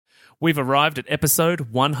We've arrived at episode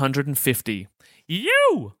 150.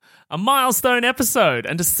 A milestone episode.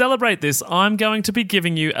 And to celebrate this, I'm going to be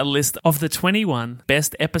giving you a list of the 21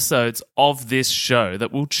 best episodes of this show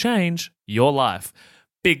that will change your life.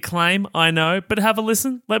 Big claim, I know, but have a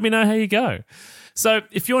listen. Let me know how you go. So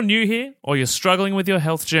if you're new here, or you're struggling with your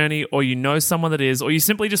health journey, or you know someone that is, or you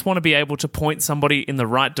simply just want to be able to point somebody in the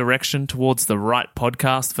right direction towards the right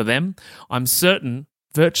podcast for them, I'm certain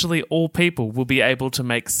virtually all people will be able to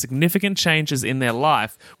make significant changes in their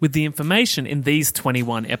life with the information in these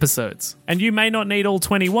 21 episodes. And you may not need all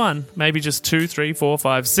 21, maybe just 2, 3, 4,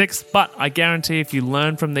 5, 6, but I guarantee if you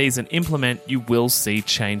learn from these and implement, you will see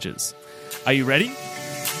changes. Are you ready?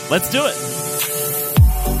 Let's do it!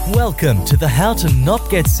 Welcome to the How to Not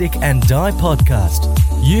Get Sick and Die podcast.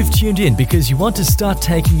 You've tuned in because you want to start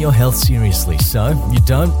taking your health seriously, so you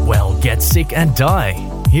don't, get sick and die.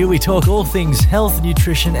 Here we talk all things health,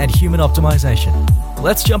 nutrition, and human optimization.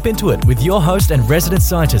 Let's jump into it with your host and resident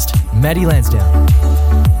scientist, Maddie Lansdowne.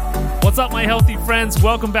 What's up, my healthy friends?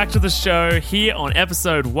 Welcome back to the show here on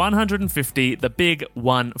episode 150, the big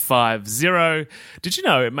 150. Did you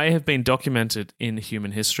know it may have been documented in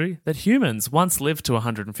human history that humans once lived to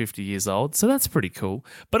 150 years old? So that's pretty cool.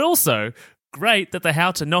 But also, great that the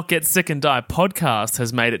How to Not Get Sick and Die podcast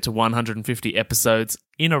has made it to 150 episodes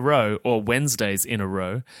in a row, or Wednesdays in a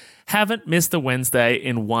row. Haven't missed a Wednesday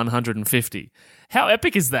in 150. How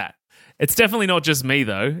epic is that? It's definitely not just me,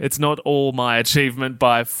 though. It's not all my achievement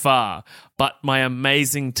by far, but my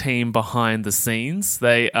amazing team behind the scenes.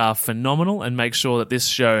 They are phenomenal and make sure that this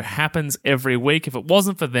show happens every week. If it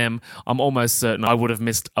wasn't for them, I'm almost certain I would have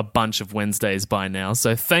missed a bunch of Wednesdays by now.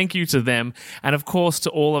 So thank you to them, and of course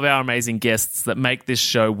to all of our amazing guests that make this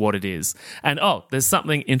show what it is. And there's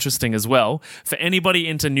something interesting as well. For anybody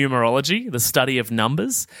into numerology, the study of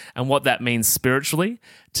numbers, and what that means spiritually,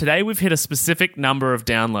 today we've hit a specific number of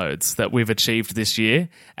downloads that we've achieved this year.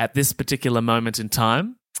 At this particular moment in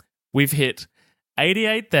time, we've hit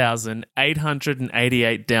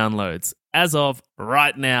 88,888 downloads as of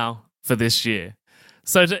right now for this year.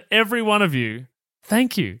 So to every one of you,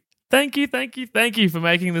 thank you. Thank you for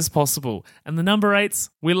making this possible. And the number 8s,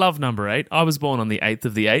 we love number 8. I was born on the 8th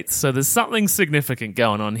of the 8th, so there's something significant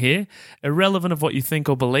going on here. Irrelevant of what you think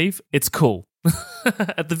or believe, it's cool.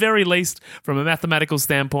 At the very least, from a mathematical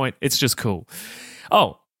standpoint, it's just cool.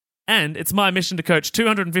 And it's my mission to coach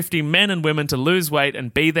 250 men and women to lose weight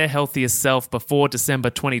and be their healthiest self before December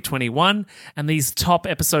 2021. And these top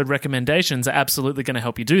episode recommendations are absolutely going to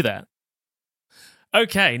help you do that.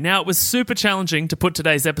 Okay, now it was super challenging to put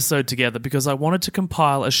today's episode together because I wanted to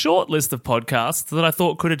compile a short list of podcasts that I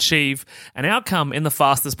thought could achieve an outcome in the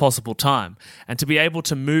fastest possible time, and to be able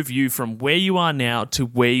to move you from where you are now to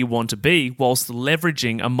where you want to be whilst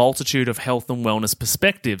leveraging a multitude of health and wellness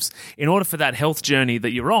perspectives in order for that health journey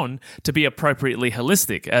that you're on to be appropriately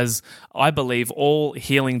holistic, as I believe all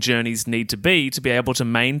healing journeys need to be able to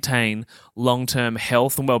maintain long-term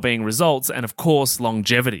health and well-being results and, of course,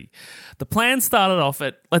 longevity. The plan started off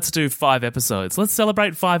at, let's do 5 episodes. Let's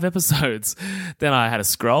celebrate 5 episodes. Then I had a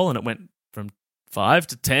scroll and it went from 5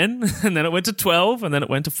 to 10, and then it went to 12, and then it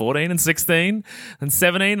went to 14 and 16 and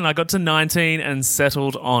 17, and I got to 19 and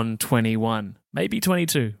settled on 21. Maybe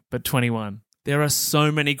 22, but 21. There are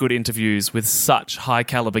so many good interviews with such high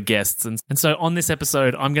caliber guests. And so on this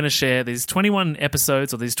episode, I'm going to share these 21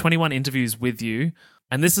 episodes or these 21 interviews with you.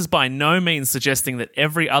 And this is by no means suggesting that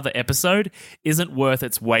every other episode isn't worth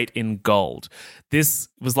its weight in gold. This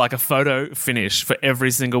was like a photo finish for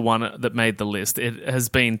every single one that made the list. It has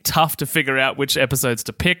been tough to figure out which episodes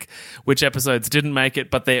to pick, which episodes didn't make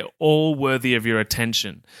it, but they're all worthy of your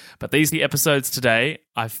attention. But these are the episodes today.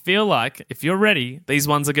 I feel like if you're ready, these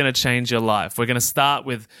ones are going to change your life. We're going to start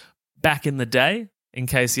with back in the day, in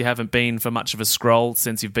case you haven't been for much of a scroll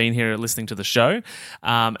since you've been here listening to the show.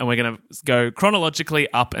 And we're going to go chronologically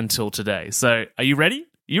up until today. So are you ready?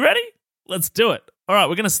 You ready? Let's do it. All right,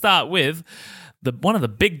 we're going to start with one of the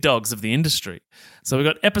big dogs of the industry. So we've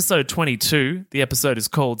got episode 22. The episode is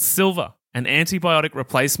called Silver, an antibiotic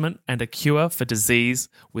replacement and a cure for disease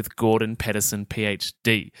with Gordon Pedersen,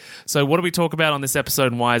 PhD. So what do we talk about on this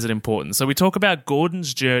episode and why is it important? So we talk about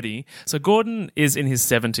Gordon's journey. So Gordon is in his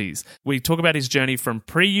 70s. We talk about his journey from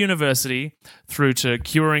pre-university through to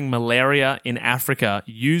curing malaria in Africa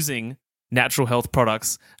using natural health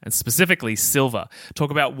products, and specifically silver.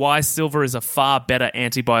 Talk about why silver is a far better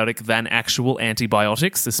antibiotic than actual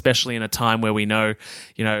antibiotics, especially in a time where we know,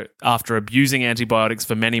 after abusing antibiotics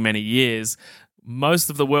for many, many years, most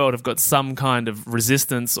of the world have got some kind of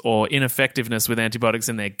resistance or ineffectiveness with antibiotics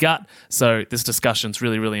in their gut. So this discussion's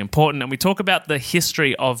really, really important. And we talk about the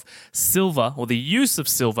history of silver, or the use of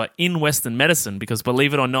silver in Western medicine, because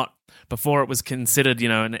believe it or not, before it was considered,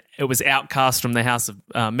 and it was outcast from the house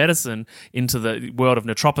of medicine into the world of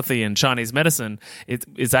naturopathy and Chinese medicine, it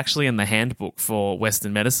is actually in the handbook for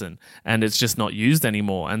Western medicine, and it's just not used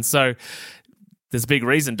anymore. And so there's a big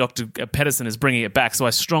reason Dr. Pedersen is bringing it back. So I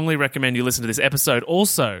strongly recommend you listen to this episode.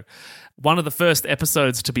 Also, one of the first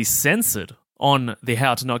episodes to be censored on the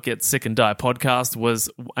How to Not Get Sick and Die podcast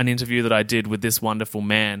was an interview that I did with this wonderful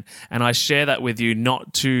man. And I share that with you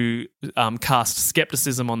not to cast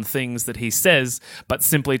skepticism on things that he says, but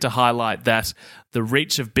simply to highlight that the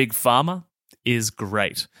reach of Big Pharma is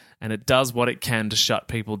great. And it does what it can to shut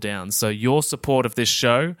people down. So your support of this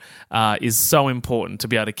show is so important to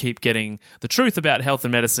be able to keep getting the truth about health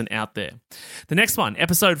and medicine out there. The next one,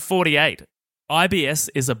 episode 48. IBS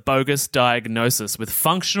is a bogus diagnosis, with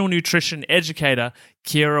functional nutrition educator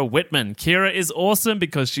Kira Whitman. Kira is awesome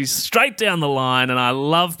because she's straight down the line, and I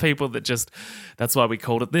love people that just, that's why we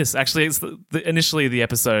called it this. Actually, it's initially the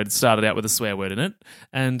episode started out with a swear word in it,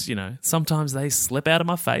 and, sometimes they slip out of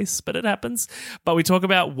my face, but it happens. But we talk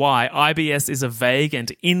about why IBS is a vague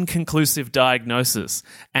and inconclusive diagnosis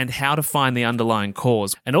and how to find the underlying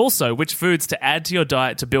cause, and also which foods to add to your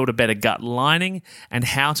diet to build a better gut lining, and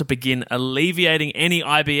how to begin alleviating any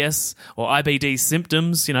IBS or IBD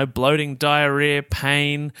symptoms, bloating, diarrhea,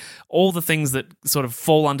 pain, all the things that sort of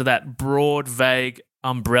fall under that broad, vague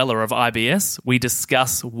umbrella of IBS. We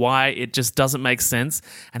discuss why it just doesn't make sense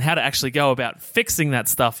and how to actually go about fixing that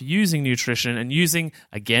stuff using nutrition and using,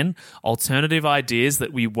 again, alternative ideas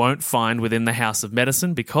that we won't find within the house of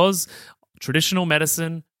medicine, because traditional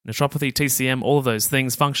medicine, naturopathy, TCM, all of those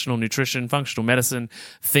things, functional nutrition, functional medicine,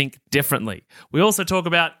 think differently. We also talk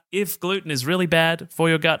about if gluten is really bad for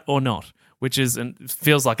your gut or not, which is and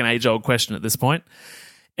feels like an age-old question at this point.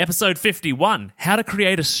 Episode 51, How to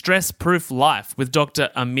Create a Stress-Proof Life, with Dr.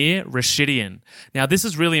 Amir Rashidian. Now, this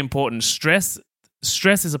is really important. Stress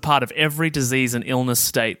is a part of every disease and illness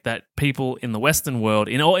state that people in the Western world,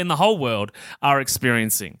 in the whole world, are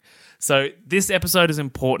experiencing. So this episode is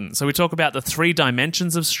important. So we talk about the 3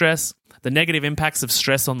 dimensions of stress, the negative impacts of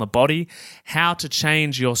stress on the body, how to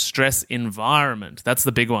change your stress environment. That's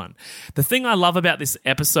the big one. The thing I love about this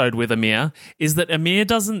episode with Amir is that Amir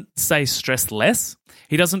doesn't say stress less.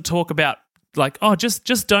 He doesn't talk about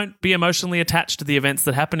just don't be emotionally attached to the events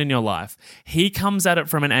that happen in your life. He comes at it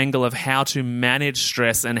from an angle of how to manage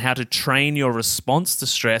stress and how to train your response to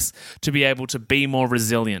stress to be able to be more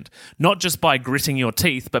resilient. Not just by gritting your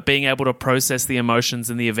teeth, but being able to process the emotions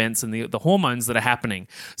and the events and the hormones that are happening.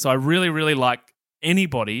 So I really, really like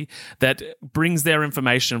anybody that brings their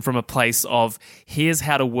information from a place of here's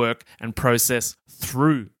how to work and process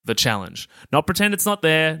through the challenge. Not pretend it's not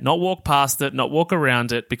there, not walk past it, not walk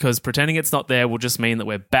around it, because pretending it's not there will just mean that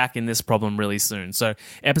we're back in this problem really soon. So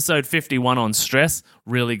episode 51 on stress,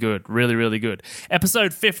 really good, really, really good.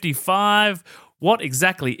 Episode 55, what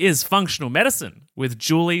exactly is functional medicine? With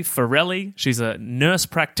Julie Farrelly. She's a nurse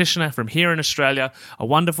practitioner from here in Australia, a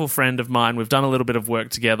wonderful friend of mine. We've done a little bit of work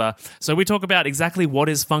together. So we talk about exactly what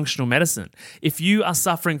is functional medicine. If you are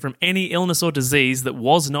suffering from any illness or disease that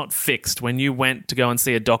was not fixed when you went to go and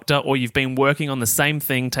see a doctor, or you've been working on the same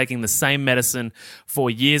thing, taking the same medicine for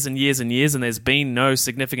years and years and years, and there's been no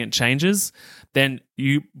significant changes, then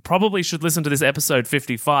you probably should listen to this episode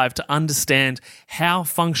 55 to understand how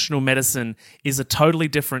functional medicine is a totally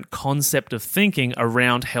different concept of thinking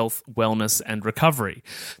around health, wellness, and recovery.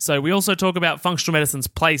 So we also talk about functional medicine's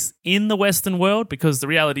place in the Western world, because the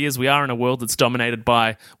reality is we are in a world that's dominated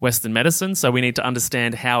by Western medicine, so we need to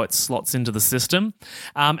understand how it slots into the system.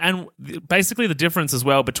 And basically the difference as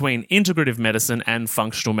well between integrative medicine and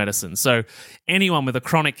functional medicine. So anyone with a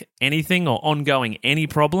chronic anything or ongoing any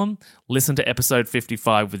problem, listen to episode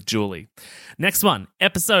 55 with Julie. Next one,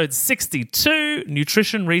 episode 62,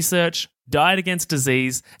 Nutrition Research, Diet Against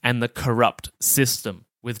Disease, and the Corrupt System,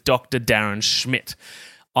 with Dr. Darren Schmidt.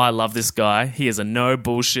 I love this guy. He is a no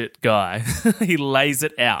bullshit guy. He lays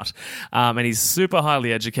it out. And he's super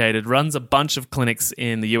highly educated, runs a bunch of clinics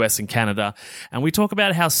in the US and Canada. And we talk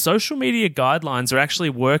about how social media guidelines are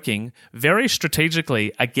actually working very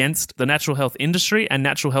strategically against the natural health industry and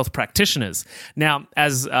natural health practitioners. Now,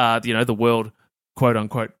 as the world, quote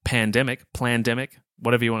unquote, plandemic,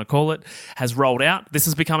 whatever you want to call it, has rolled out, this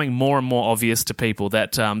is becoming more and more obvious to people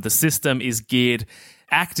that the system is geared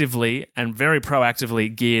actively and very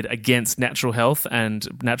proactively geared against natural health and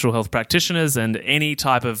natural health practitioners and any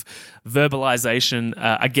type of verbalization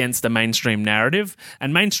against the mainstream narrative.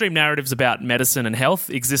 And mainstream narratives about medicine and health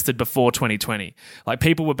existed before 2020. Like,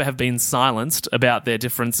 people have been silenced about their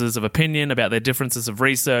differences of opinion, about their differences of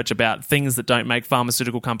research, about things that don't make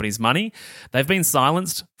pharmaceutical companies money. They've been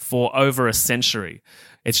silenced for over a century.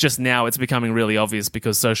 It's just now it's becoming really obvious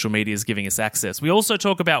because social media is giving us access. We also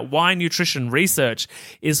talk about why nutrition research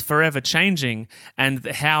is forever changing and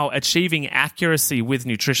how achieving accuracy with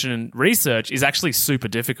nutrition research is actually super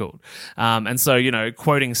difficult. And so,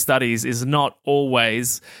 quoting studies is not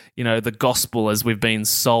always, the gospel as we've been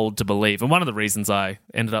sold to believe. And one of the reasons I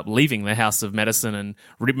ended up leaving the House of Medicine and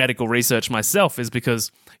medical research myself is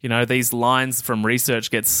because, these lines from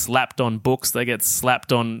research get slapped on books, they get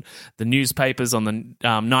slapped on the newspapers, on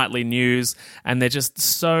the nightly news, and they're just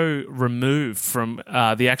so removed from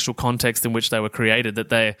the actual context in which they were created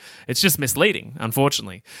that it's just misleading,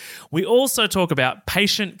 unfortunately. We also talk about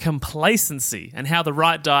patient complacency and how the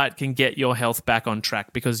right diet can get your health back on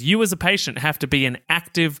track, because you as a patient have to be an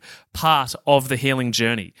active part of the healing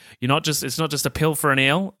journey. It's not just a pill for an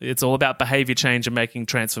ill, it's all about behavior change and making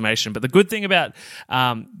transformation. But the good thing about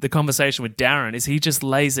the conversation with Darren is he just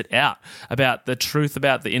lays it out about the truth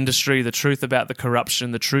about the industry, the truth about the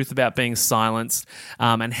corruption, the truth about being silenced,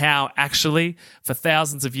 and how actually for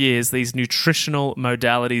thousands of years these nutritional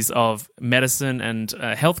modalities of medicine and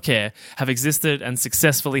healthcare have existed and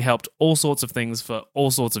successfully helped all sorts of things for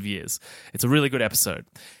all sorts of years. It's a really good episode.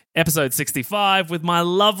 Episode 65 with my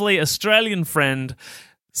lovely Australian friend,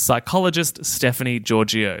 psychologist Stephanie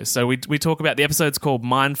Georgiou. So we talk about, the episode's called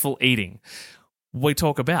Mindful Eating. We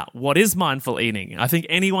talk about what is mindful eating. I think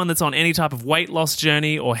anyone that's on any type of weight loss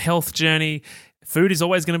journey or health journey, food is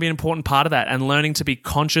always going to be an important part of that, and learning to be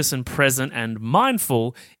conscious and present and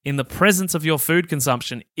mindful in the presence of your food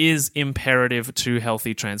consumption is imperative to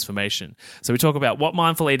healthy transformation. So we talk about what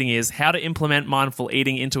mindful eating is, how to implement mindful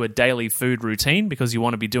eating into a daily food routine, because you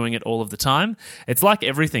want to be doing it all of the time. It's like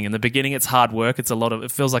everything. In the beginning, it's hard work. It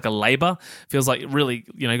feels like a labor. It feels like really,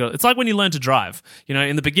 it's like when you learn to drive.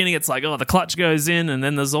 In the beginning, it's like, the clutch goes in, and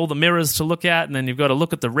then there's all the mirrors to look at, and then you've got to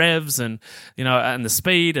look at the revs and, and the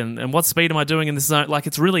speed and what speed am I doing in this zone? Like,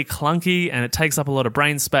 it's really clunky and it takes up a lot of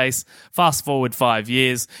brain space. Fast forward 5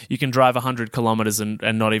 years, you can drive 100 kilometers and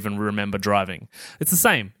not even remember driving. It's the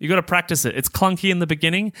same. You got to practice it. It's clunky in the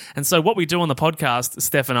beginning. And so what we do on the podcast,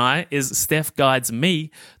 Steph and I, is Steph guides me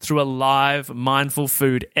through a live mindful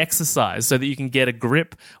food exercise so that you can get a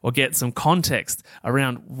grip or get some context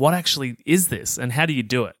around what actually is this and how do you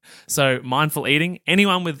do it. So mindful eating,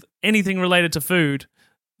 anyone with anything related to food,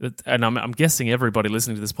 and I'm guessing everybody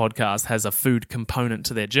listening to this podcast has a food component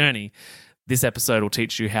to their journey, this episode will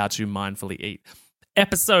teach you how to mindfully eat.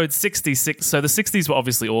 Episode 66. So the 60s were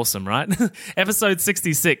obviously awesome, right? Episode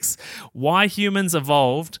 66, Why Humans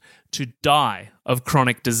Evolved to Die of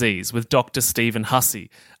Chronic Disease, with Dr. Stephen Hussey.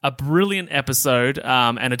 A brilliant episode,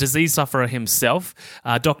 and a disease sufferer himself.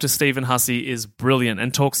 Dr. Stephen Hussey is brilliant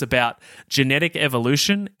and talks about genetic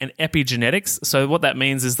evolution and epigenetics. So what that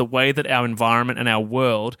means is the way that our environment and our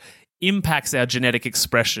world impacts our genetic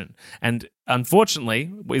expression. And unfortunately,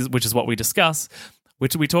 which is what we discuss,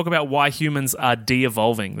 which we talk about why humans are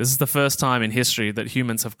de-evolving. This is the first time in history that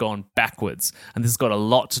humans have gone backwards. And this has got a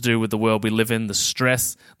lot to do with the world we live in, the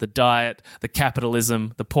stress, the diet, the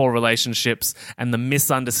capitalism, the poor relationships, and the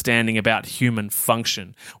misunderstanding about human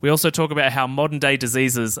function. We also talk about how modern-day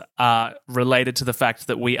diseases are related to the fact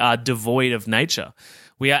that we are devoid of nature.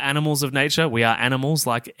 We are animals of nature. We are animals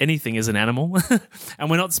like anything is an animal. And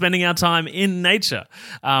we're not spending our time in nature,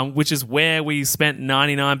 which is where we spent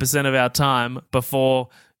 99% of our time before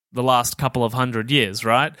the last couple of 100 years,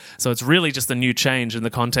 right? So it's really just a new change in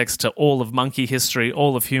the context to all of monkey history,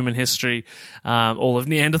 all of human history, all of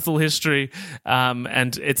Neanderthal history.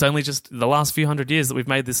 And it's only just the last few hundred years that we've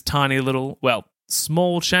made this tiny little,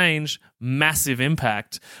 small change, massive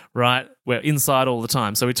impact, right? We're inside all the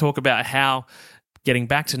time. So we talk about how getting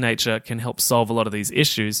back to nature can help solve a lot of these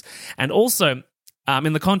issues. And also,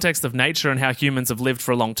 in the context of nature and how humans have lived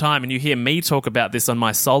for a long time, and you hear me talk about this on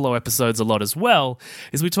my solo episodes a lot as well,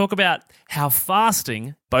 is we talk about how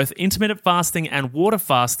fasting, both intermittent fasting and water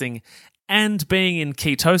fasting, and being in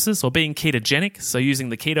ketosis or being ketogenic, so using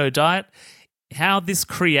the keto diet, how this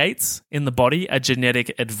creates in the body a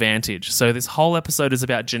genetic advantage. So this whole episode is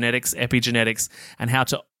about genetics, epigenetics, and how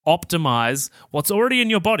to optimize what's already in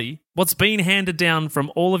your body, what's been handed down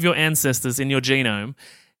from all of your ancestors in your genome.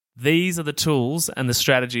 These are the tools and the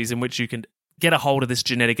strategies in which you can get a hold of this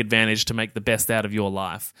genetic advantage to make the best out of your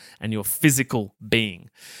life and your physical being.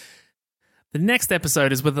 The next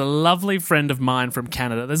episode is with a lovely friend of mine from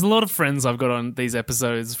Canada. There's a lot of friends I've got on these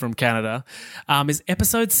episodes from Canada. Is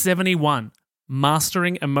episode 71,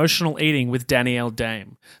 Mastering Emotional Eating with Danielle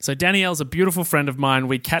Dame. So Danielle's a beautiful friend of mine.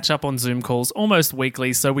 We catch up on Zoom calls almost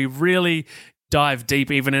weekly, so we really dive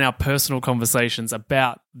deep even in our personal conversations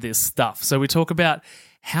about this stuff. So we talk about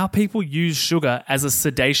how people use sugar as a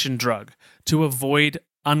sedation drug to avoid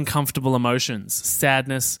uncomfortable emotions,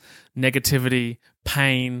 sadness, negativity,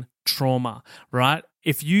 pain, trauma, right?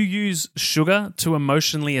 If you use sugar to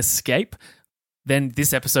emotionally escape, then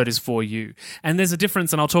this episode is for you. And there's a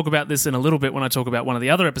difference, and I'll talk about this in a little bit when I talk about one of the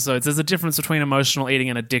other episodes. There's a difference between emotional eating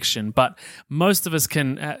and addiction, but most of us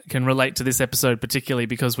can relate to this episode particularly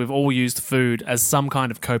because we've all used food as some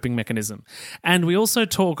kind of coping mechanism. And we also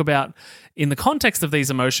talk about in the context of these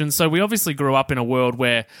emotions, so we obviously grew up in a world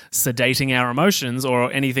where sedating our emotions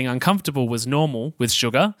or anything uncomfortable was normal with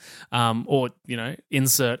sugar, or,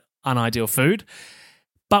 insert unideal food.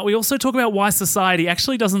 But we also talk about why society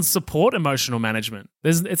actually doesn't support emotional management.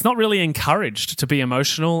 It's not really encouraged to be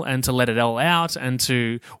emotional and to let it all out and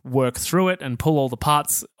to work through it and pull all the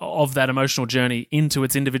parts of that emotional journey into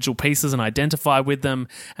its individual pieces and identify with them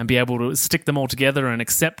and be able to stick them all together and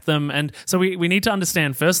accept them. And so we need to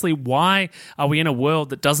understand, firstly, why are we in a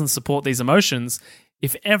world that doesn't support these emotions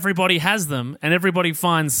if everybody has them and everybody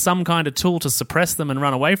finds some kind of tool to suppress them and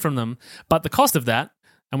run away from them? But the cost of that,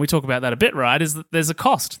 and we talk about that a bit, right, is that there's a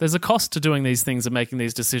cost. There's a cost to doing these things and making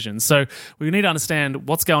these decisions. So we need to understand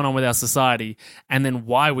what's going on with our society and then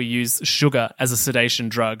why we use sugar as a sedation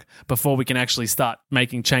drug before we can actually start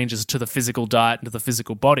making changes to the physical diet and to the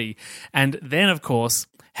physical body. And then, of course,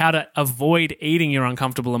 how to avoid eating your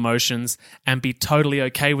uncomfortable emotions and be totally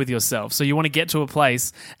okay with yourself. So you want to get to a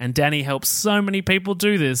place, and Dani helps so many people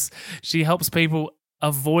do this. She helps people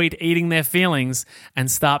avoid eating their feelings and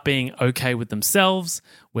start being okay with themselves,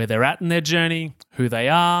 where they're at in their journey, who they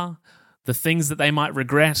are, the things that they might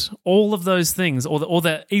regret, all of those things, or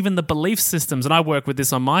even the belief systems. And I work with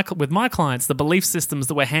this with my clients, the belief systems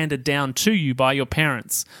that were handed down to you by your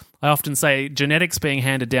parents. I often say genetics being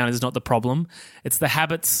handed down is not the problem. It's the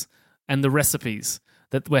habits and the recipes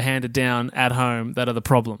that were handed down at home that are the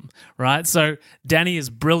problem, right? So Dani is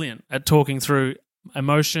brilliant at talking through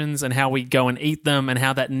emotions and how we go and eat them and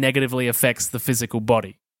how that negatively affects the physical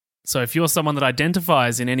body. So if you're someone that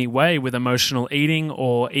identifies in any way with emotional eating,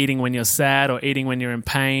 or eating when you're sad, or eating when you're in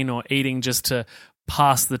pain, or eating just to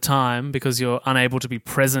pass the time because you're unable to be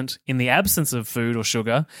present in the absence of food or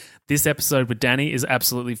sugar, this episode with Dani is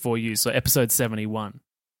absolutely for you. So episode 71.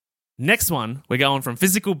 Next one, we're going from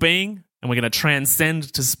physical being and we're going to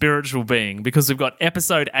transcend to spiritual being, because we've got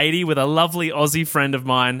episode 80 with a lovely Aussie friend of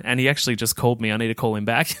mine, and he actually just called me. I need to call him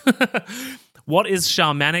back. What is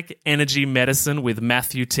shamanic energy medicine with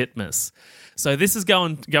Matthew Titmus? So this is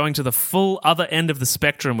going to the full other end of the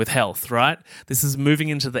spectrum with health, right? This is moving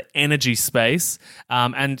into the energy space.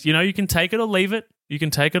 And, you can take it or leave it.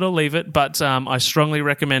 But I strongly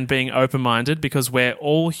recommend being open-minded, because we're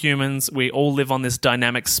all humans. We all live on this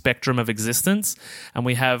dynamic spectrum of existence, and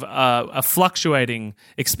we have a fluctuating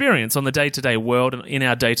experience on the day-to-day world and in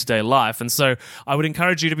our day-to-day life. And so I would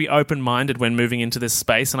encourage you to be open-minded when moving into this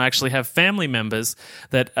space. And I actually have family members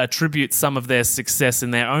that attribute some of their success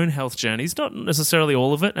in their own health journeys, not necessarily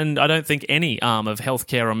all of it, and I don't think any arm of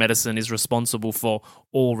healthcare or medicine is responsible for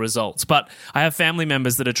all results. But I have family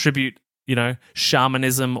members that attribute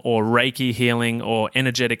shamanism or Reiki healing or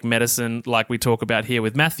energetic medicine, like we talk about here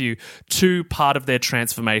with Matthew, to part of their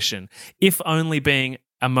transformation, if only being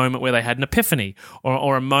a moment where they had an epiphany,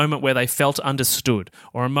 or a moment where they felt understood,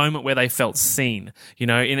 or a moment where they felt seen, in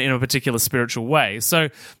a particular spiritual way. So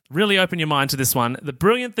really open your mind to this one. The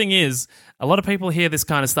brilliant thing is, a lot of people hear this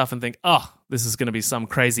kind of stuff and think, oh, this is going to be some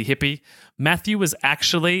crazy hippie. Matthew was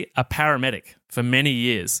actually a paramedic for many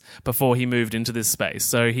years before he moved into this space.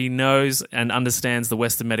 So he knows and understands the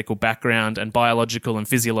Western medical background and biological and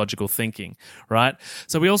physiological thinking, right?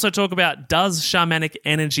 So we also talk about, does shamanic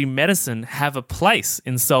energy medicine have a place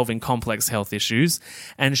in solving complex health issues?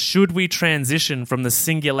 And should we transition from the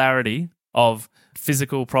singularity of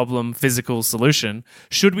physical problem, physical solution?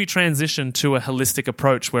 Should we transition to a holistic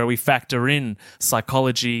approach where we factor in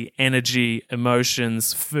psychology, energy,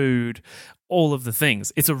 emotions, food, all of the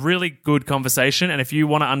things? It's a really good conversation. And if you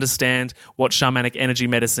want to understand what shamanic energy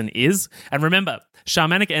medicine is, and remember,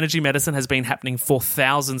 shamanic energy medicine has been happening for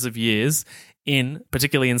thousands of years,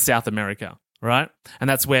 particularly in South America, right? And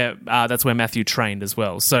that's where Matthew trained as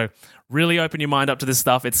well. So really open your mind up to this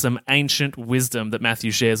stuff. It's some ancient wisdom that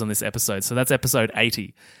Matthew shares on this episode. So that's episode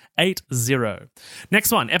 80. 80.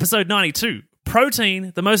 Next one, episode 92.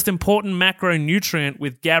 protein, the most important macronutrient,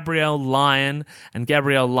 with Gabrielle Lyon. And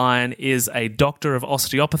Gabrielle Lyon is a doctor of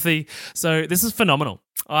osteopathy. So this is phenomenal.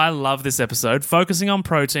 I love this episode. Focusing on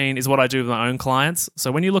protein is what I do with my own clients.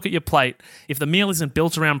 So when you look at your plate, if the meal isn't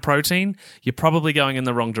built around protein, you're probably going in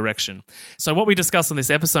the wrong direction. So what we discuss on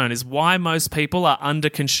this episode is why most people are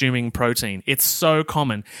under-consuming protein. It's so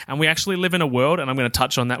common. And we actually live in a world, and I'm going to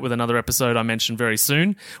touch on that with another episode I mentioned very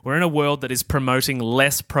soon. We're in a world that is promoting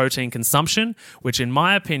less protein consumption, which in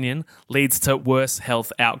my opinion leads to worse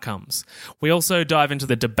health outcomes. We also dive into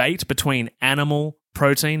the debate between animal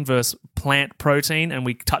protein versus plant protein, and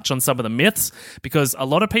we touch on some of the myths, because a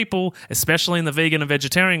lot of people, especially in the vegan and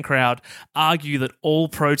vegetarian crowd, argue that all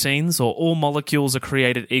proteins or all molecules are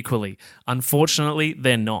created equally. Unfortunately,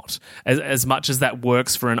 they're not. As much as that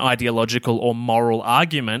works for an ideological or moral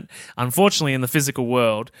argument, unfortunately in the physical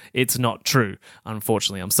world, it's not true.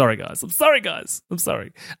 Unfortunately. I'm sorry, guys.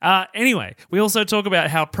 Anyway, we also talk about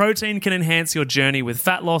how protein can enhance your journey with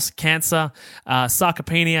fat loss, cancer,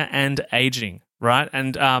 sarcopenia, and aging. Right.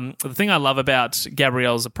 And the thing I love about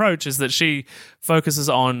Gabrielle's approach is that she focuses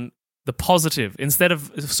on the positive. Instead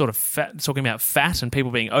of sort of talking about fat and people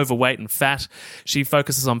being overweight and fat, she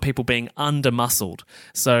focuses on people being under-muscled.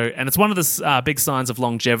 So, and it's one of the big signs of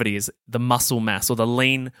longevity is the muscle mass, or the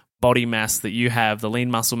lean body mass that you have, the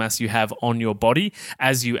lean muscle mass you have on your body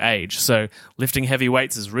as you age. So lifting heavy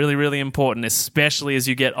weights is really, really important, especially as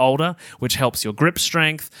you get older, which helps your grip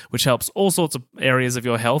strength, which helps all sorts of areas of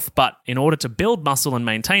your health. But in order to build muscle and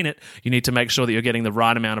maintain it, you need to make sure that you're getting the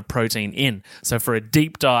right amount of protein in. So for a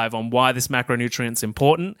deep dive on why this macronutrient is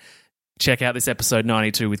important, check out this episode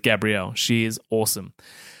 92 with Gabrielle. She is awesome.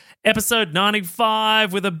 Episode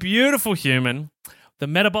 95 with a beautiful human, the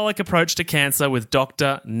metabolic approach to cancer with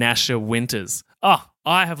Dr. Nasha Winters.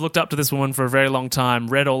 I have looked up to this woman for a very long time,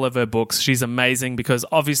 read all of her books. She's amazing because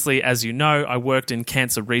obviously, as you know, I worked in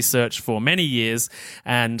cancer research for many years,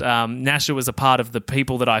 and Nasha was a part of the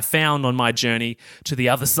people that I found on my journey to the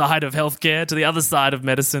other side of healthcare, to the other side of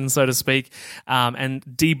medicine, so to speak, and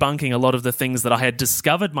debunking a lot of the things that I had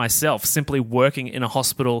discovered myself simply working in a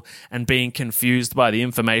hospital and being confused by the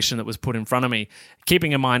information that was put in front of me.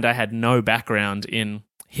 Keeping in mind I had no background in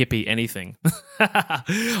hippie anything.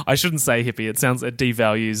 I shouldn't say hippie. It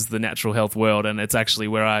devalues the natural health world, and it's actually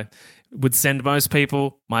where I would send most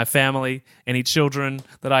people, my family, any children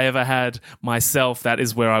that I ever had, myself. That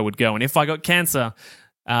is where I would go. And if I got cancer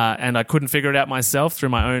and I couldn't figure it out myself through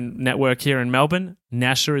my own network here in Melbourne,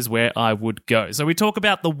 Nasha is where I would go. So we talk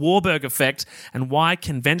about the Warburg effect and why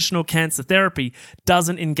conventional cancer therapy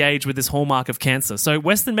doesn't engage with this hallmark of cancer. So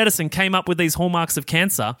Western medicine came up with these hallmarks of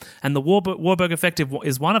cancer, and the Warburg effect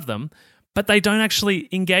is one of them, but they don't actually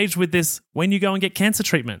engage with this when you go and get cancer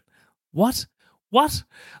treatment. What?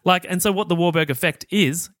 And so what the Warburg effect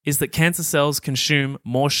is that cancer cells consume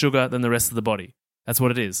more sugar than the rest of the body. That's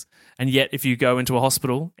what it is. And yet, if you go into a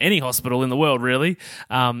hospital, any hospital in the world really,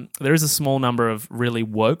 there is a small number of really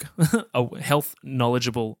woke, health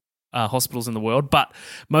knowledgeable hospitals in the world, but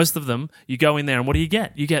most of them, you go in there and what do you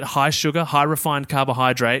get? You get high sugar, high refined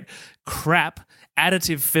carbohydrate, crap,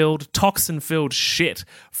 additive-filled, toxin-filled shit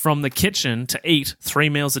from the kitchen to eat 3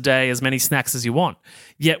 meals a day, as many snacks as you want.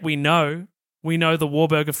 Yet we know the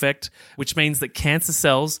Warburg effect, which means that cancer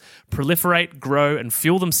cells proliferate, grow, and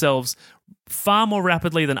fuel themselves far more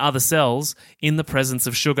rapidly than other cells in the presence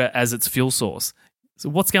of sugar as its fuel source. So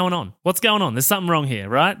what's going on? There's something wrong here,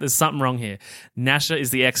 right? There's something wrong here. Nasha is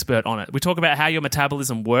the expert on it. We talk about how your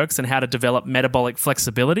metabolism works and how to develop metabolic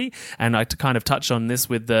flexibility. And I kind of touch on this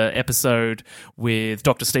with the episode with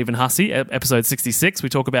Dr. Stephen Hussey, episode 66. We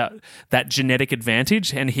talk about that genetic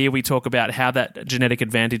advantage. And here we talk about how that genetic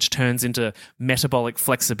advantage turns into metabolic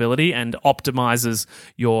flexibility and optimizes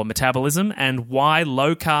your metabolism, and why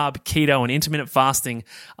low carb, keto, and intermittent fasting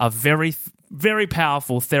are very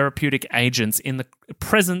powerful therapeutic agents in the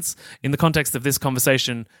context of this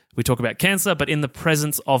conversation. We talk about cancer, but in the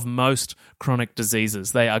presence of most chronic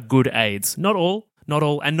diseases. They are good aids. Not all,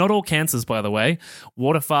 and not all cancers, by the way.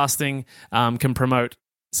 Water fasting can promote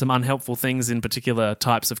some unhelpful things in particular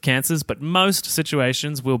types of cancers, but most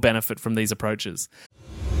situations will benefit from these approaches.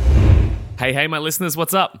 Hey, my listeners,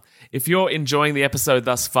 what's up? If you're enjoying the episode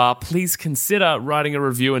thus far, please consider writing a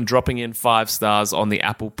review and dropping in 5 stars on the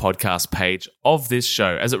Apple Podcast page of this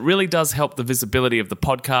show, as it really does help the visibility of the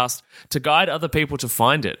podcast to guide other people to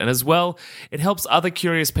find it. And as well, it helps other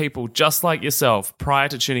curious people just like yourself prior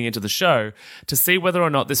to tuning into the show to see whether or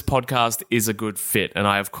not this podcast is a good fit. And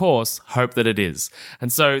I, of course, hope that it is.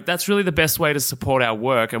 And so that's really the best way to support our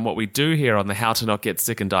work and what we do here on the How to Not Get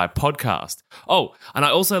Sick and Die podcast. Oh, and I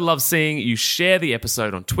also love seeing you share the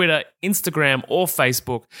episode on Twitter, Instagram, or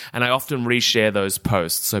Facebook, and I often reshare those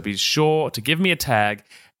posts. So be sure to give me a tag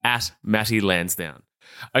at Matty Lansdowne.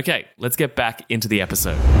 Okay, let's get back into the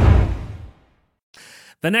episode.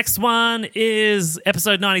 The next one is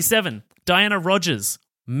episode 97, Diana Rogers,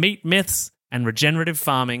 Meat Myths and Regenerative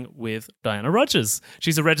Farming with Diana Rogers.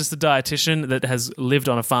 She's a registered dietitian that has lived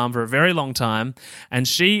on a farm for a very long time, and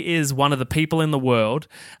she is one of the people in the world,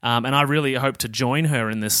 and I really hope to join her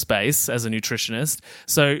in this space as a nutritionist.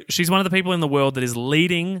 So she's one of the people in the world that is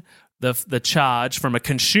leading the charge from a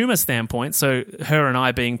consumer standpoint, so her and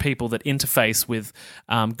I being people that interface with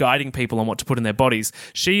guiding people on what to put in their bodies.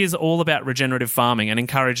 She is all about regenerative farming and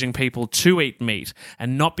encouraging people to eat meat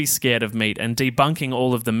and not be scared of meat and debunking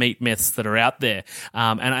all of the meat myths that are out there.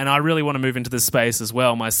 And I really want to move into this space as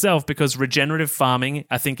well myself, because regenerative farming,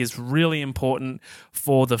 I think, is really important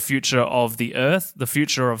for the future of the earth, the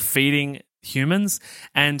future of feeding humans,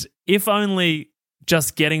 and if only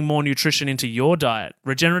just getting more nutrition into your diet.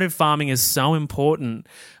 Regenerative farming is so important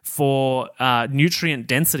for nutrient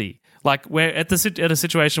density. Like we're at a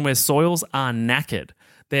situation where soils are knackered.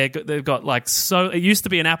 They've got like, so it used to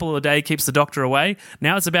be an apple a day keeps the doctor away.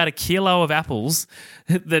 Now it's about a kilo of apples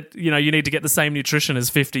that, you need to get the same nutrition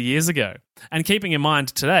as 50 years ago. And keeping in mind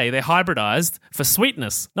today, they're hybridized for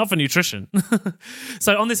sweetness, not for nutrition.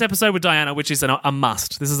 So on this episode with Diana, which is a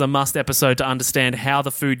must, this is a must episode to understand how the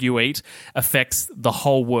food you eat affects the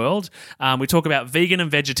whole world. We talk about vegan and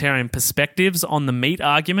vegetarian perspectives on the meat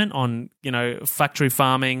argument, on, factory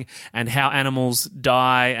farming and how animals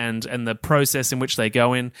die and the process in which they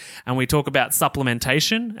go in. And we talk about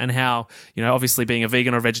supplementation and how, obviously being a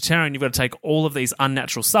vegan or a vegetarian, you've got to take all of these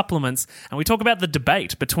unnatural supplements. And we talk about the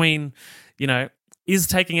debate between, is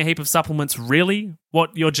taking a heap of supplements really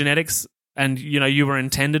what your genetics and, you were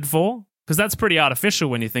intended for? Because that's pretty artificial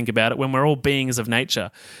when you think about it, when we're all beings of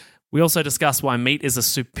nature. We also discuss why meat is a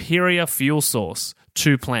superior fuel source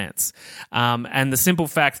to plants, and the simple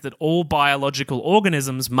fact that all biological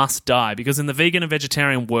organisms must die, because in the vegan and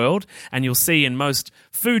vegetarian world, and you'll see in most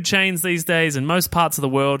food chains these days, in most parts of the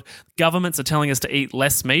world, governments are telling us to eat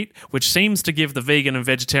less meat, which seems to give the vegan and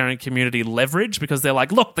vegetarian community leverage, because they're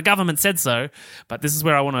like, look, the government said so. But this is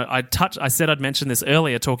where I said I'd mention this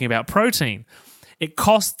earlier, talking about protein. It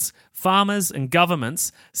costs farmers and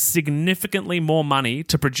governments significantly more money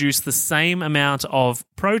to produce the same amount of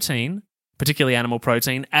protein, particularly animal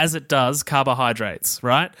protein, as it does carbohydrates,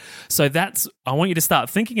 right? So I want you to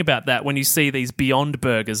start thinking about that when you see these Beyond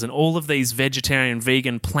Burgers and all of these vegetarian,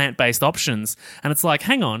 vegan, plant-based options. And it's like,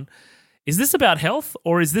 hang on, is this about health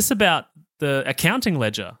or is this about the accounting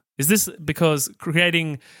ledger? Is this because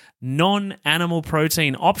creating non-animal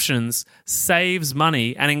protein options saves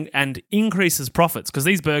money and increases profits? Because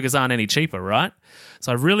these burgers aren't any cheaper, right?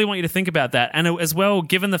 So I really want you to think about that. And as well,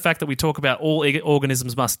 given the fact that we talk about all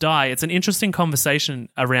organisms must die, it's an interesting conversation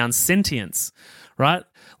around sentience, right?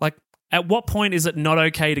 Like, at what point is it not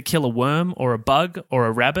okay to kill a worm or a bug or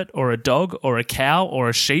a rabbit or a dog or a cow or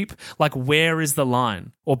a sheep? Like, where is the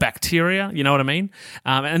line? Or bacteria, you know what I mean?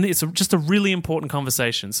 And it's just a really important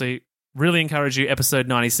conversation. So really encourage you, episode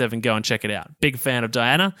 97, go and check it out. Big fan of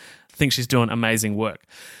Diana. Think she's doing amazing work.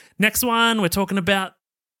 Next one, we're talking about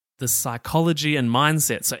the psychology and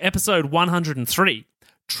mindset. So episode 103,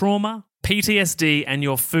 trauma, PTSD, and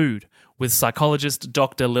your food, with psychologist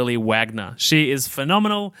Dr. Lily Wagner. She is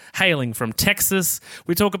phenomenal, hailing from Texas.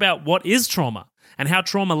 We talk about what is trauma and how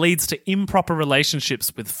trauma leads to improper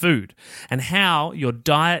relationships with food and how your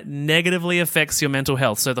diet negatively affects your mental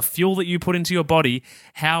health. So the fuel that you put into your body,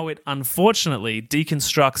 how it unfortunately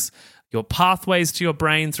deconstructs your pathways to your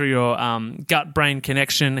brain through your gut-brain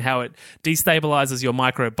connection, how it destabilizes your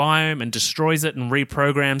microbiome and destroys it and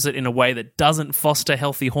reprograms it in a way that doesn't foster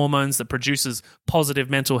healthy hormones, that produces positive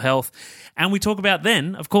mental health. And we talk about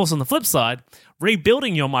then, of course, on the flip side,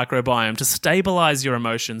 rebuilding your microbiome to stabilize your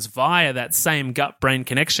emotions via that same gut-brain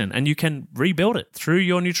connection. And you can rebuild it through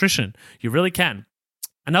your nutrition. You really can.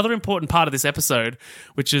 Another important part of this episode,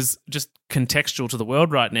 which is just contextual to the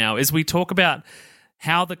world right now, is we talk about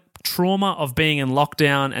how the trauma of being in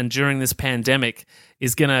lockdown and during this pandemic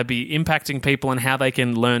is going to be impacting people and how they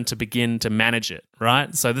can learn to begin to manage it,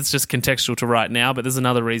 right? So that's just contextual to right now, but there's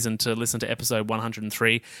another reason to listen to episode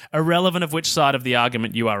 103, irrelevant of which side of the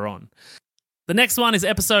argument you are on. The next one is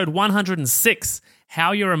episode 106,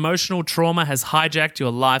 How Your Emotional Trauma Has Hijacked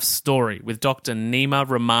Your Life Story, with Dr. Nima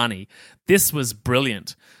Rahmani. This was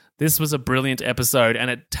brilliant. This was a brilliant episode,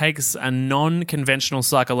 and it takes a non-conventional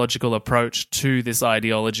psychological approach to this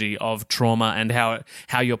ideology of trauma and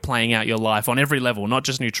how you're playing out your life on every level, not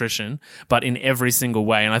just nutrition, but in every single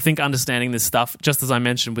way. And I think understanding this stuff, just as I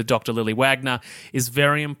mentioned with Dr. Lily Wagner, is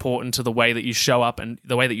very important to the way that you show up and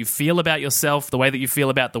the way that you feel about yourself, the way that you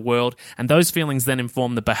feel about the world, and those feelings then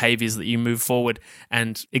inform the behaviors that you move forward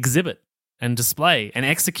and exhibit and display and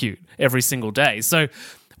execute every single day. So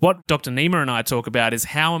what Dr. Nima and I talk about is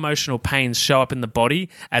how emotional pains show up in the body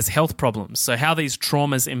as health problems. So how these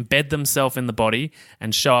traumas embed themselves in the body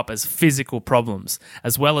and show up as physical problems,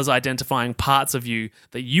 as well as identifying parts of you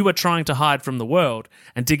that you are trying to hide from the world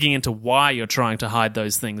and digging into why you're trying to hide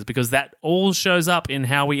those things, because that all shows up in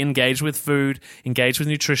how we engage with food, engage with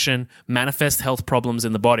nutrition, manifest health problems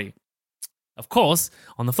in the body. Of course,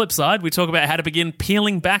 on the flip side, we talk about how to begin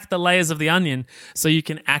peeling back the layers of the onion so you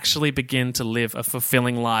can actually begin to live a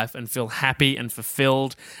fulfilling life and feel happy and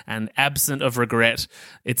fulfilled and absent of regret.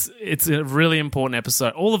 It's a really important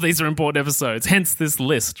episode. All of these are important episodes, hence this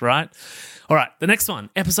list, right? All right, the next one,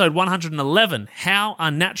 episode 111, How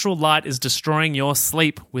Unnatural Light is Destroying Your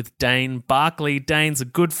Sleep, with Dane Barkley. Dane's a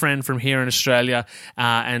good friend from here in Australia,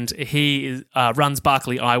 and he runs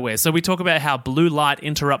Barkley Eyewear. So we talk about how blue light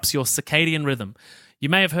interrupts your circadian rhythm. You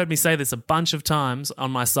may have heard me say this a bunch of times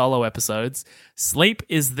on my solo episodes. Sleep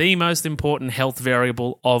is the most important health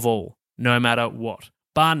variable of all, no matter what.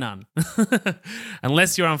 Bar none.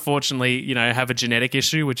 Unless you're unfortunately, have a genetic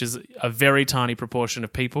issue, which is a very tiny proportion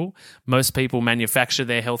of people. Most people manufacture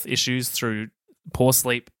their health issues through poor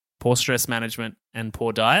sleep, poor stress management, and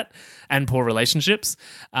poor diet, and poor relationships,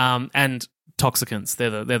 and toxicants.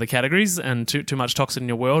 They're the categories, and too much toxin in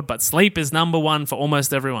your world. But sleep is number one for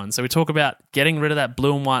almost everyone. So we talk about getting rid of that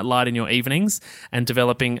blue and white light in your evenings and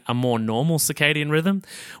developing a more normal circadian rhythm.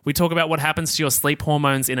 We talk about what happens to your sleep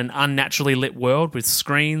hormones in an unnaturally lit world, with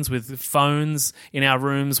screens, with phones in our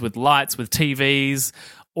rooms, with lights, with TVs,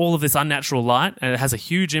 all of this unnatural light, and it has a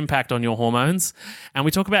huge impact on your hormones. And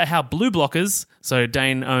we talk about how blue blockers, so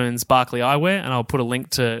Dane owns Barkley Eyewear, and I'll put a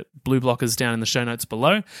link to blue blockers down in the show notes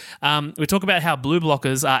below. We talk about how blue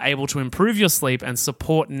blockers are able to improve your sleep and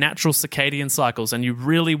support natural circadian cycles, and you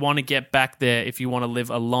really want to get back there if you want to live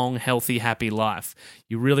a long, healthy, happy life.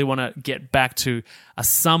 You really want to get back to a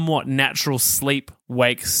somewhat natural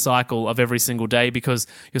sleep-wake cycle of every single day, because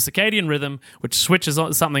your circadian rhythm, which switches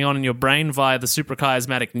something on in your brain via the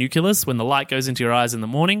suprachiasmatic nucleus when the light goes into your eyes in the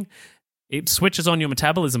morning, it switches on your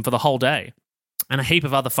metabolism for the whole day and a heap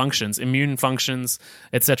of other functions, immune functions,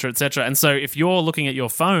 etc., etc. And so if you're looking at your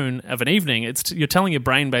phone of an evening, you're telling your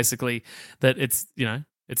brain basically that it's the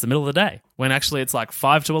middle of the day, when actually it's like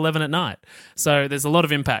 5 to 11 at night. So there's a lot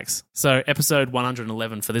of impacts. So episode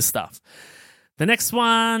 111 for this stuff. The next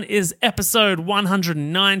one is episode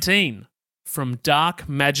 119, From Dark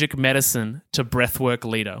Magic Medicine to Breathwork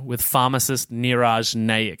Leader, with pharmacist Niraj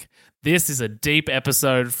Nayak. This is a deep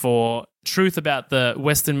episode for truth about the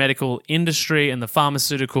Western medical industry and the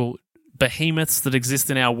pharmaceutical behemoths that exist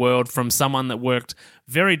in our world, from someone that worked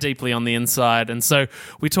very deeply on the inside. And so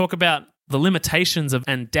we talk about the limitations of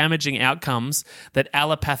and damaging outcomes that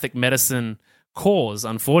allopathic medicine cause,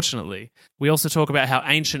 unfortunately. We also talk about how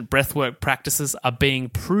ancient breathwork practices are being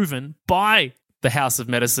proven by the House of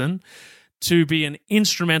Medicine to be an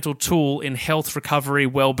instrumental tool in health recovery,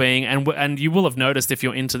 well-being, and you will have noticed if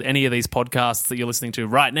you're into any of these podcasts that you're listening to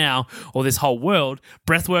right now, or this whole world,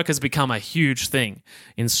 breathwork has become a huge thing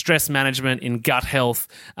in stress management, in gut health,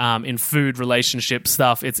 in food relationship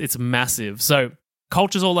stuff. It's massive. So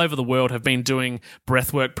cultures all over the world have been doing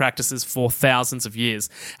breathwork practices for thousands of years.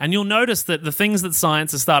 And you'll notice that the things that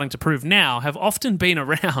science is starting to prove now have often been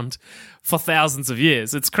around for thousands of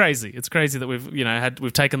years. It's crazy. It's crazy that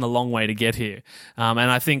we've taken the long way to get here. And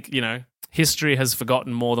I think, history has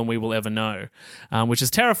forgotten more than we will ever know, which is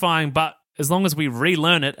terrifying, but as long as we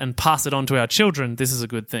relearn it and pass it on to our children, this is a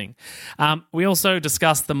good thing. We also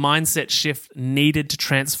discussed the mindset shift needed to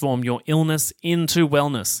transform your illness into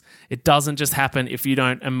wellness. It doesn't just happen if you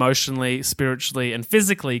don't emotionally, spiritually, and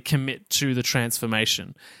physically commit to the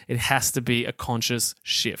transformation. It has to be a conscious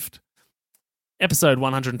shift. Episode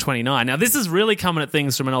 129. Now, this is really coming at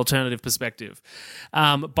things from an alternative perspective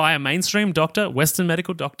by a mainstream doctor, Western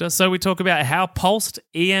medical doctor. So we talk about how pulsed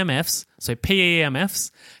EMFs, so PEMFs,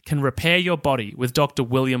 can repair your body with Dr.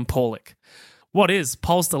 William Paulick. What is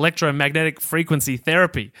pulsed electromagnetic frequency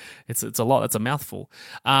therapy? It's a lot. It's a mouthful.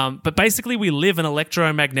 But basically, we live in an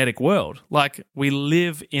electromagnetic world. Like, we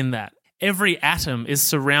live in that. Every atom is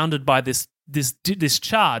surrounded by this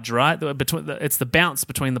charge, right? It's the bounce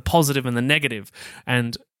between the positive and the negative.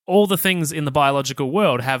 And all the things in the biological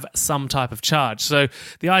world have some type of charge. So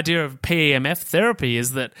the idea of PEMF therapy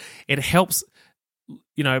is that it helps,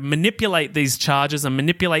 manipulate these charges and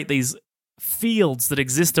manipulate these fields that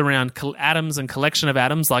exist around atoms and collection of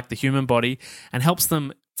atoms like the human body, and helps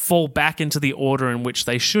them fall back into the order in which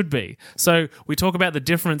they should be. So we talk about the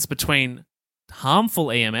difference between harmful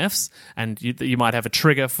EMFs, and you might have a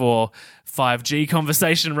trigger for 5G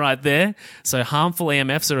conversation right there. So harmful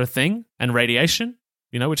EMFs are a thing, and radiation,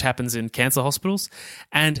 which happens in cancer hospitals,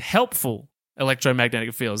 and helpful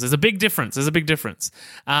electromagnetic fields. There's a big difference.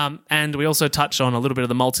 And we also touch on a little bit of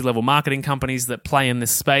the multi-level marketing companies that play in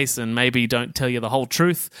this space and maybe don't tell you the whole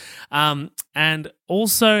truth. And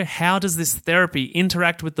also, how does this therapy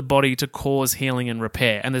interact with the body to cause healing and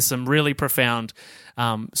repair? And there's some really profound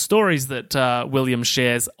stories that William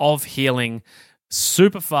shares of healing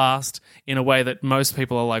super fast in a way that most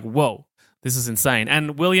people are like, whoa, this is insane.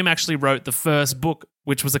 And William actually wrote the first book,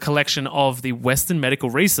 which was a collection of the Western medical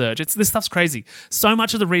research. This stuff's crazy. So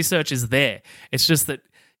much of the research is there. It's just that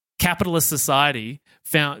capitalist society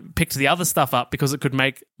picked the other stuff up because it could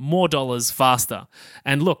make more dollars faster.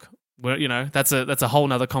 And look, that's a whole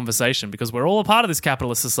nother conversation, because we're all a part of this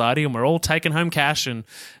capitalist society and we're all taking home cash, and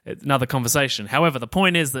another conversation. However, the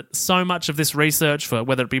point is that so much of this research, for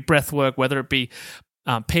whether it be breath work, whether it be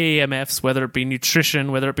PEMFs, whether it be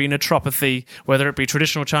nutrition, whether it be naturopathy, whether it be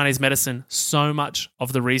traditional Chinese medicine, so much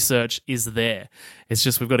of the research is there. It's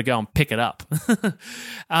just we've got to go and pick it up.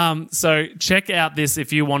 So check out this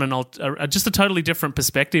if you want just a totally different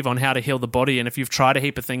perspective on how to heal the body, and if you've tried a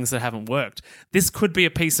heap of things that haven't worked. This could be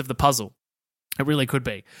a piece of the puzzle. It really could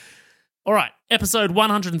be. All right, episode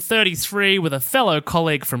 133 with a fellow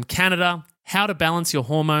colleague from Canada, How to Balance Your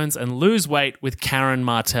Hormones and Lose Weight with Karen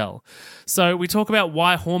Martell. So we talk about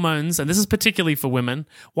why hormones, and this is particularly for women,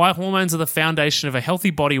 why hormones are the foundation of a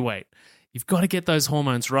healthy body weight. You've got to get those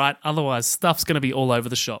hormones right, otherwise stuff's going to be all over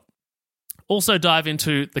the shop. Also dive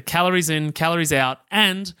into the calories in, calories out,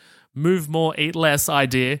 and move more, eat less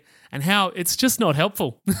idea, and how it's just not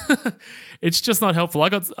helpful. It's just not helpful.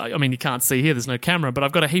 You can't see here, there's no camera, but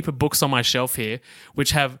I've got a heap of books on my shelf here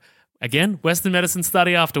which have, again, Western medicine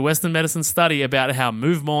study after Western medicine study about how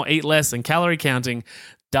move more, eat less, and calorie counting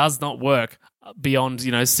does not work beyond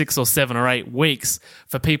 6 or 7 or 8 weeks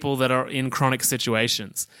for people that are in chronic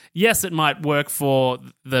situations. Yes, it might work for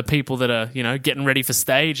the people that are getting ready for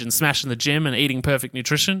stage and smashing the gym and eating perfect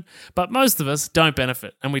nutrition, but most of us don't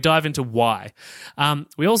benefit, and we dive into why.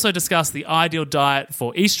 We also discuss the ideal diet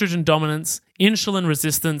for estrogen dominance, insulin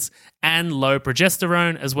resistance, and low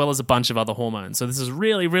progesterone, as well as a bunch of other hormones. So this is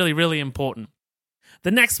really, really, really important. The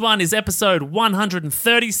next one is episode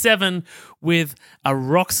 137 with a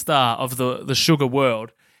rock star of the sugar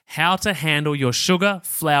world, How to Handle Your Sugar,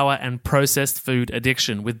 Flour, and Processed Food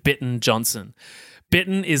Addiction with Bitten Johnson.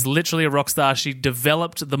 Bitten is literally a rock star. She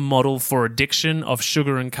developed the model for addiction of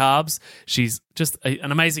sugar and carbs. She's just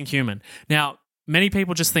an amazing human. Now, many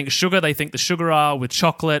people just think sugar. They think the sugar aisle with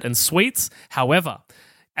chocolate and sweets. However,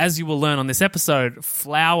 as you will learn on this episode,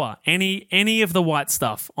 flour, any of the white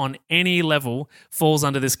stuff on any level falls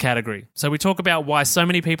under this category. So we talk about why so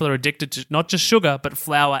many people are addicted to not just sugar, but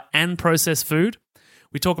flour and processed food.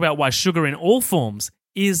 We talk about why sugar in all forms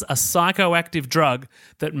is a psychoactive drug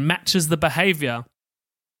that matches the behavior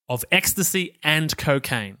of ecstasy and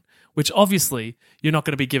cocaine, which obviously you're not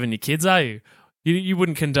going to be giving your kids, are you? You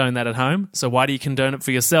wouldn't condone that at home, so why do you condone it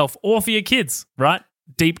for yourself or for your kids, right?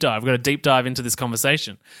 Deep dive. We've got to deep dive into this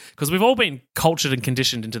conversation because we've all been cultured and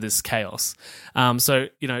conditioned into this chaos. So,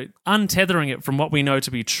 untethering it from what we know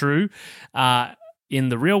to be true in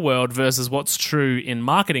the real world versus what's true in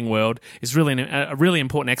marketing world is really a really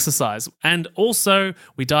important exercise. And also,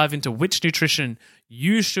 we dive into which nutrition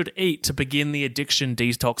you should eat to begin the addiction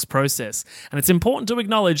detox process. And it's important to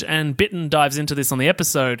acknowledge, and Bitten dives into this on the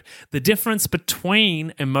episode, the difference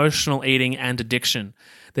between emotional eating and addiction.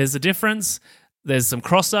 There's a difference. There's some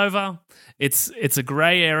crossover. It's a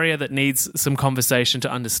gray area that needs some conversation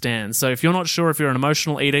to understand. So if you're not sure if you're an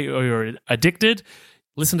emotional eater or you're addicted,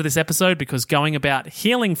 listen to this episode, because going about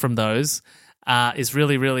healing from those is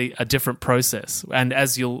really, really a different process. And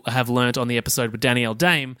as you'll have learnt on the episode with Danielle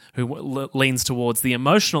Dame, who leans towards the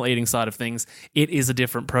emotional eating side of things, it is a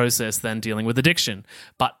different process than dealing with addiction.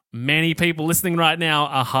 But many people listening right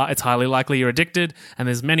now, it's highly likely you're addicted, and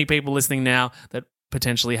there's many people listening now that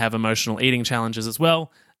potentially have emotional eating challenges as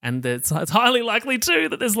well, and it's highly likely too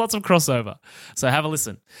that there's lots of crossover. So have a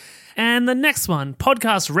listen. And the next one,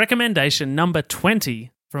 podcast recommendation number 20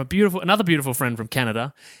 from another beautiful friend from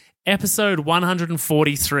Canada, episode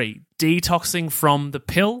 143, Detoxing from the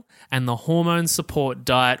Pill and the Hormone Support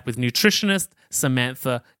Diet with nutritionist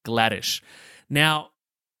Samantha Gladish. Now,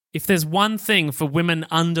 if there's one thing for women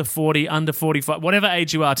under 40, under 45, whatever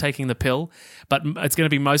age you are taking the pill, but it's going to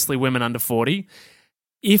be mostly women under 40,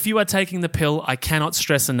 if you are taking the pill, I cannot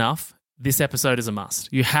stress enough, this episode is a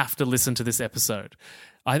must. You have to listen to this episode.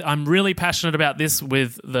 I'm really passionate about this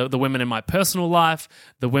with the women in my personal life,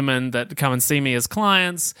 the women that come and see me as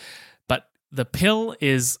clients, but the pill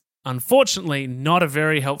is unfortunately not a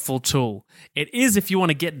very helpful tool. It is if you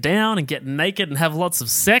want to get down and get naked and have lots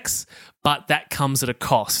of sex, but that comes at a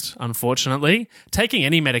cost, unfortunately. Taking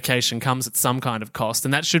any medication comes at some kind of cost,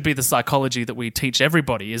 and that should be the psychology that we teach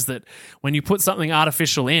everybody, is that when you put something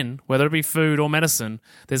artificial in, whether it be food or medicine,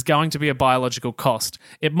 there's going to be a biological cost.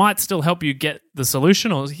 It might still help you get the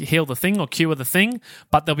solution or heal the thing or cure the thing,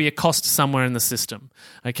 but there'll be a cost somewhere in the system,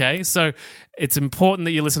 okay? So it's important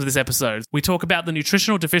that you listen to this episode. We talk about the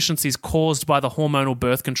nutritional deficiencies caused by the hormonal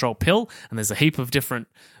birth control pill, and there's a heap of different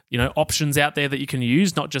options out there that you can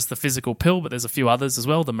use, not just the physical pill, but there's a few others as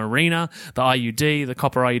well, the Mirena, the IUD, the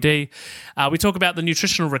copper IUD. We talk about the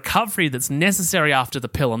nutritional recovery that's necessary after the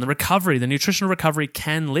pill, and the nutritional recovery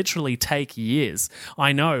can literally take years.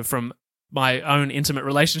 I know from my own intimate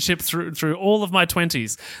relationship through all of my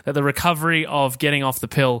 20s that the recovery of getting off the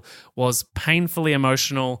pill was painfully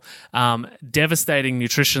emotional, devastating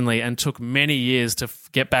nutritionally, and took many years to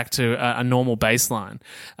get back to a normal baseline.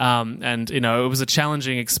 And it was a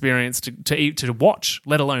challenging experience to watch,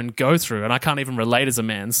 let alone go through. And I can't even relate as a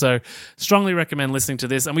man. So strongly recommend listening to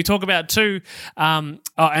this. And we talk about too, and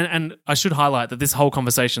I should highlight that this whole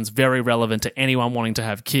conversation is very relevant to anyone wanting to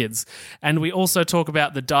have kids. And we also talk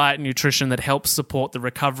about the diet and nutrition that helps support the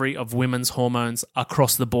recovery of women's hormones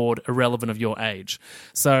across the board, irrelevant of your age.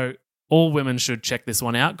 So all women should check this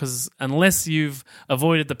one out, because unless you've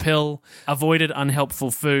avoided the pill, avoided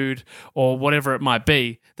unhelpful food, or whatever it might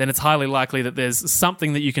be, then it's highly likely that there's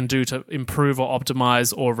something that you can do to improve or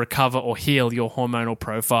optimize or recover or heal your hormonal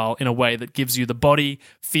profile in a way that gives you the body,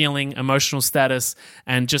 feeling, emotional status,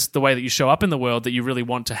 and just the way that you show up in the world that you really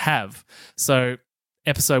want to have. So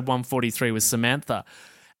episode 143 with Samantha.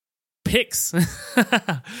 Picks.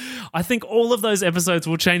 I think all of those episodes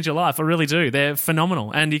will change your life. I really do. They're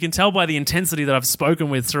phenomenal. And you can tell by the intensity that I've spoken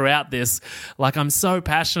with throughout this, like I'm so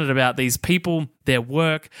passionate about these people, their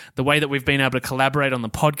work, the way that we've been able to collaborate on the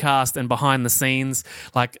podcast and behind the scenes.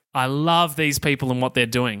 Like I love these people and what they're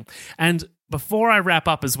doing. And before I wrap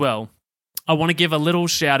up as well, I want to give a little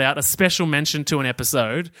shout out, a special mention to an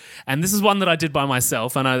episode. And this is one that I did by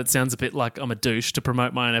myself. I know that sounds a bit like I'm a douche to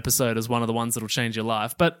promote my own episode as one of the ones that will change your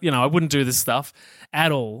life. But, I wouldn't do this stuff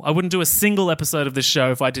at all. I wouldn't do a single episode of this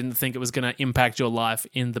show if I didn't think it was going to impact your life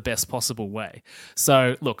in the best possible way.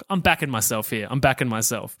 So, look, I'm backing myself here.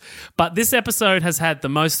 But this episode has had the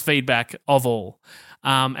most feedback of all.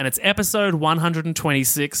 And it's episode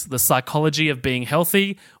 126, The Psychology of Being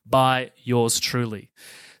Healthy, by yours truly.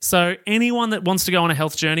 So anyone that wants to go on a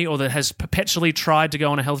health journey or that has perpetually tried to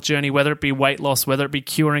go on a health journey, whether it be weight loss, whether it be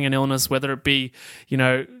curing an illness, whether it be,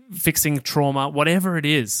 fixing trauma, whatever it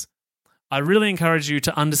is, I really encourage you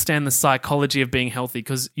to understand the psychology of being healthy,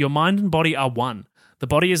 because your mind and body are one. The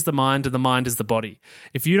body is the mind and the mind is the body.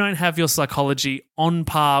 If you don't have your psychology on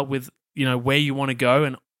par with, where you want to go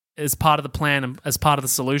and as part of the plan and as part of the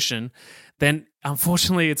solution, then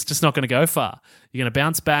unfortunately it's just not going to go far. You're going to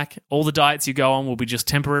bounce back. All the diets you go on will be just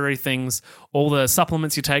temporary things. All the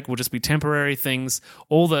supplements you take will just be temporary things.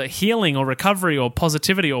 All the healing or recovery or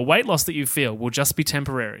positivity or weight loss that you feel will just be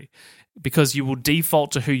temporary, because you will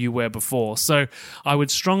default to who you were before. So I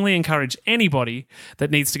would strongly encourage anybody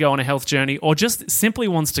that needs to go on a health journey or just simply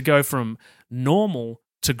wants to go from normal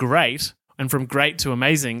to great and from great to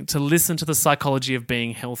amazing to listen to the psychology of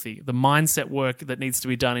being healthy. The mindset work that needs to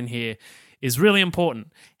be done in here is really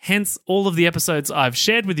important. Hence, all of the episodes I've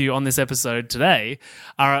shared with you on this episode today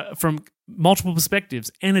are from multiple perspectives: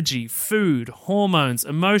 energy, food, hormones,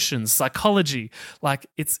 emotions, psychology. Like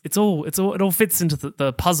it all fits into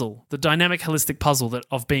the puzzle, the dynamic, holistic puzzle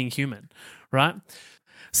of being human, right?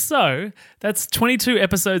 So that's 22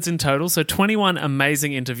 episodes in total. So 21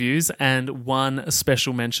 amazing interviews and one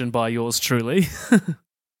special mention by yours truly.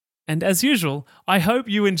 And as usual, I hope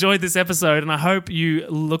you enjoyed this episode, and I hope you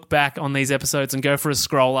look back on these episodes and go for a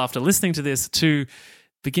scroll after listening to this to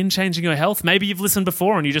begin changing your health. Maybe you've listened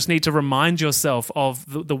before and you just need to remind yourself of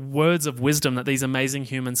the words of wisdom that these amazing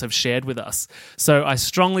humans have shared with us. So I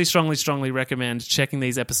strongly, strongly, strongly recommend checking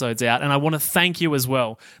these episodes out. And I want to thank you as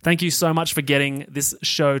well. Thank you so much for getting this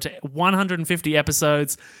show to 150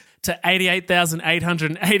 episodes, to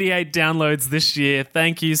 88,888 downloads this year.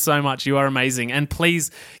 Thank you so much. You are amazing. And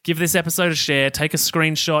please give this episode a share. Take a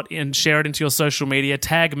screenshot and share it into your social media.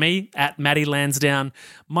 Tag me at Matty Lansdowne.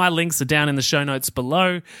 My links are down in the show notes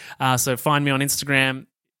below. So find me on Instagram.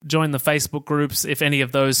 join the Facebook groups if any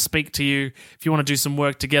of those speak to you. If you want to do some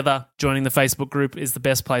work together, joining the Facebook group is the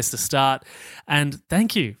best place to start. And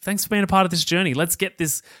thank you. Thanks for being a part of this journey. Let's get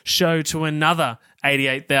this show to another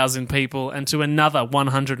 88,000 people and to another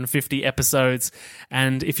 150 episodes.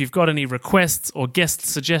 And if you've got any requests or guest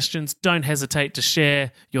suggestions, don't hesitate to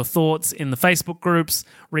share your thoughts in the Facebook groups,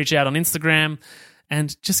 reach out on Instagram,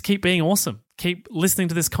 and just keep being awesome. Keep listening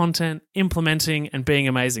to this content, implementing, and being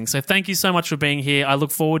amazing. So thank you so much for being here. I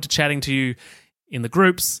look forward to chatting to you in the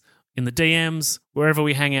groups, in the DMs, wherever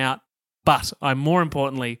we hang out. But I more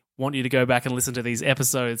importantly want you to go back and listen to these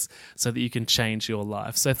episodes so that you can change your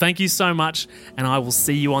life. So thank you so much, and I will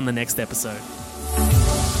see you on the next episode.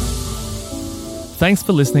 Thanks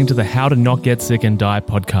for listening to the How to Not Get Sick and Die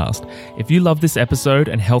podcast. If you love this episode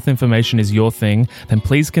and health information is your thing, then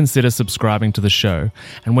please consider subscribing to the show.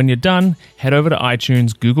 And when you're done, head over to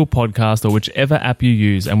iTunes, Google Podcast, or whichever app you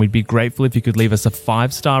use, and we'd be grateful if you could leave us a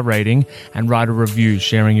 5-star rating and write a review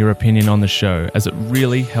sharing your opinion on the show, as it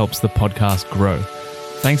really helps the podcast grow.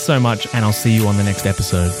 Thanks so much, and I'll see you on the next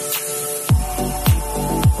episode.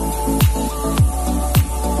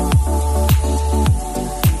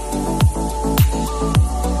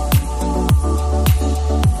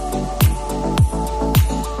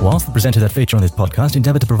 Whilst the presenters that feature on this podcast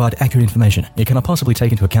endeavour to provide accurate information, it cannot possibly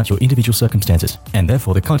take into account your individual circumstances, and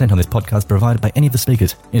therefore the content on this podcast provided by any of the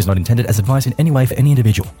speakers is not intended as advice in any way for any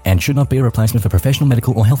individual, and should not be a replacement for professional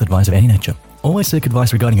medical or health advice of any nature. Always seek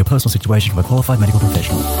advice regarding your personal situation from a qualified medical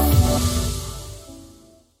professional.